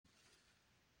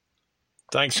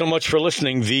Thanks so much for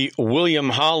listening. The William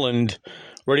Holland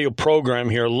radio program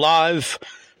here live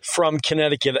from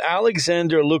Connecticut.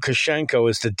 Alexander Lukashenko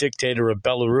is the dictator of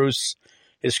Belarus.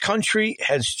 His country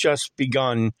has just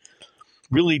begun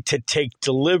really to take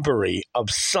delivery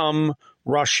of some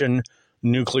Russian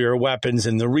nuclear weapons.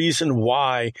 And the reason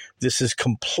why this is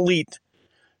complete,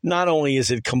 not only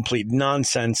is it complete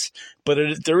nonsense, but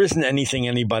there isn't anything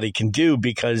anybody can do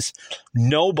because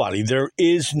there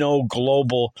is no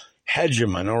global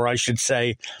hegemon, or I should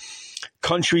say,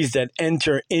 countries that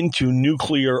enter into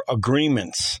nuclear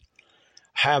agreements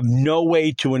have no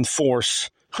way to enforce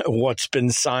what's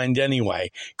been signed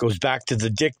anyway. It goes back to the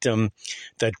dictum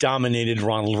that dominated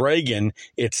Ronald Reagan.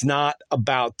 It's not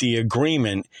about the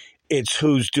agreement, it's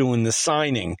who's doing the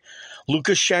signing.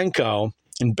 Lukashenko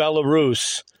in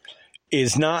Belarus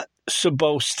is not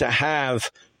supposed to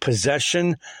have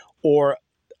possession or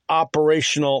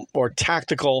operational or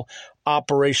tactical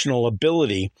operational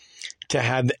ability to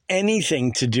have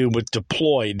anything to do with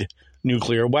deployed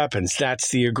nuclear weapons.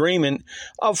 That's the agreement.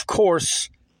 Of course,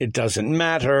 it doesn't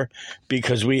matter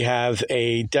because we have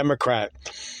a Democrat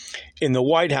in the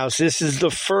White House. This is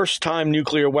the first time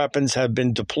nuclear weapons have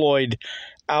been deployed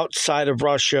outside of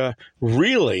Russia,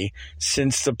 really,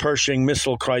 since the Pershing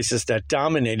missile crisis that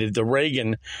dominated the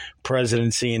Reagan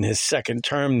presidency in his second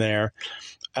term there,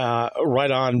 right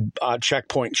on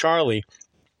Checkpoint Charlie,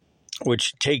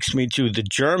 which takes me to the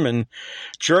Germany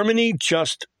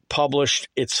just published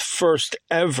its first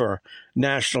ever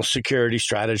national security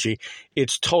strategy.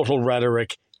 It's total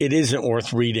rhetoric. It isn't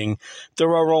worth reading. There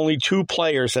are only two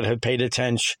players that have paid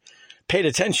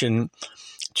attention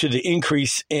to the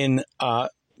increase in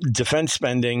defense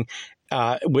spending,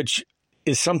 which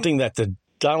is something that the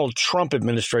Donald Trump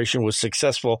administration was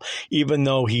successful, even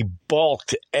though he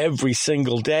balked every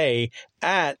single day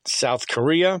at South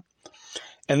Korea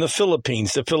and the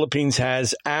Philippines. The Philippines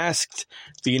has asked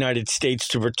the United States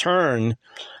to return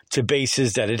to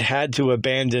bases that it had to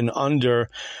abandon under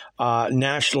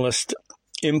nationalist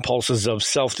impulses of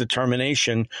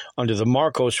self-determination under the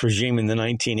Marcos regime in the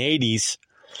 1980s.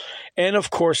 And,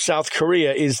 of course, South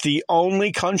Korea is the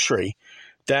only country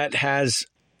that has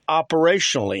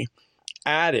operationally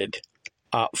added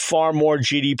far more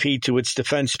GDP to its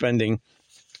defense spending.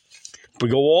 We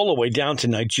go all the way down to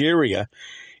Nigeria.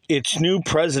 Its new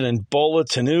president, Bola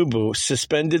Tinubu,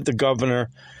 suspended the governor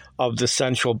of the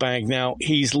central bank. Now,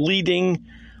 he's leading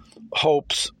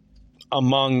hopes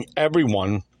among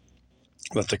everyone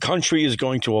that the country is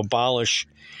going to abolish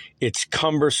its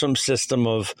cumbersome system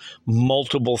of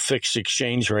multiple fixed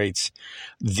exchange rates.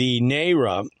 The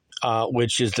Naira,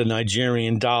 which is the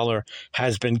Nigerian dollar,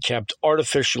 has been kept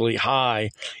artificially high.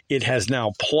 It has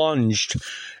now plunged.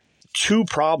 Two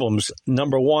problems.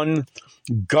 Number one,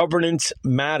 governance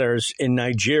matters in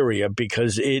Nigeria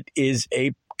because it is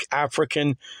a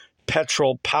African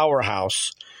petrol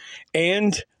powerhouse,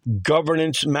 and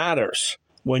governance matters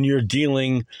when you're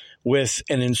dealing with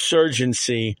an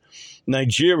insurgency.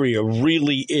 Nigeria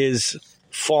really is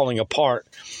falling apart.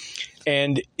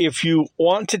 And if you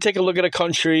want to take a look at a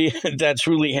country that's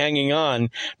really hanging on,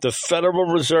 the Federal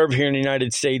Reserve here in the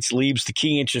United States leaves the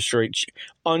key interest rate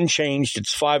unchanged.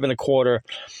 It's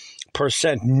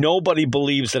 5.25%. Nobody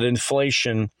believes that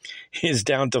inflation is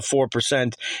down to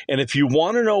 4%. And if you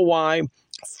want to know why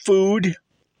food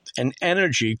and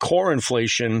energy, core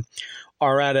inflation,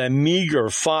 are at a meager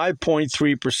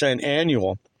 5.3%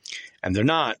 annual, and they're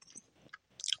not,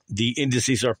 the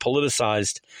indices are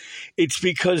politicized, it's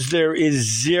because there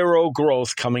is zero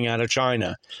growth coming out of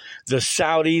China. The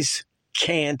Saudis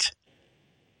can't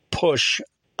push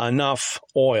enough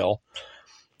oil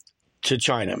to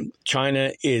China.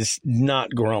 China is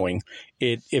not growing.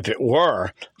 If it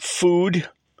were, food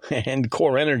and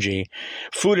energy,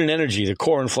 the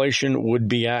core inflation would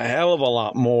be a hell of a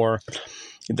lot more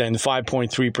than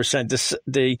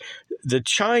 5.3%. The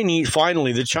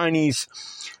Chinese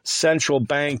central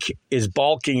bank is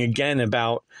balking again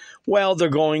about, they're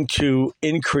going to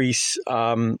increase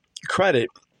credit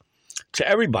to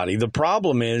everybody. The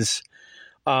problem is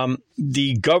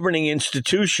the governing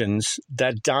institutions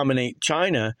that dominate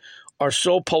China are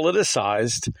so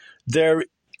politicized.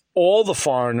 All the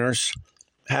foreigners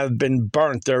have been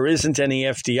burnt. There isn't any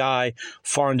FDI,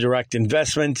 foreign direct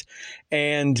investment.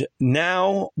 And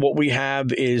now what we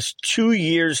have is 2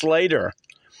 years later,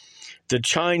 the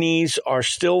Chinese are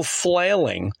still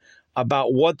flailing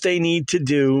about what they need to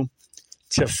do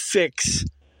to fix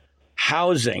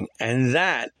housing. And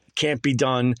that can't be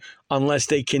done unless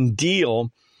they can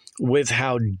deal with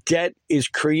how debt is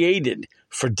created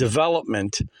for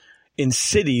development in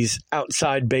cities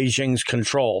outside Beijing's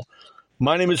control.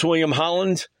 My name is William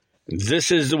Holland.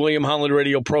 This is the William Holland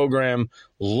radio program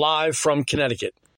live from Connecticut.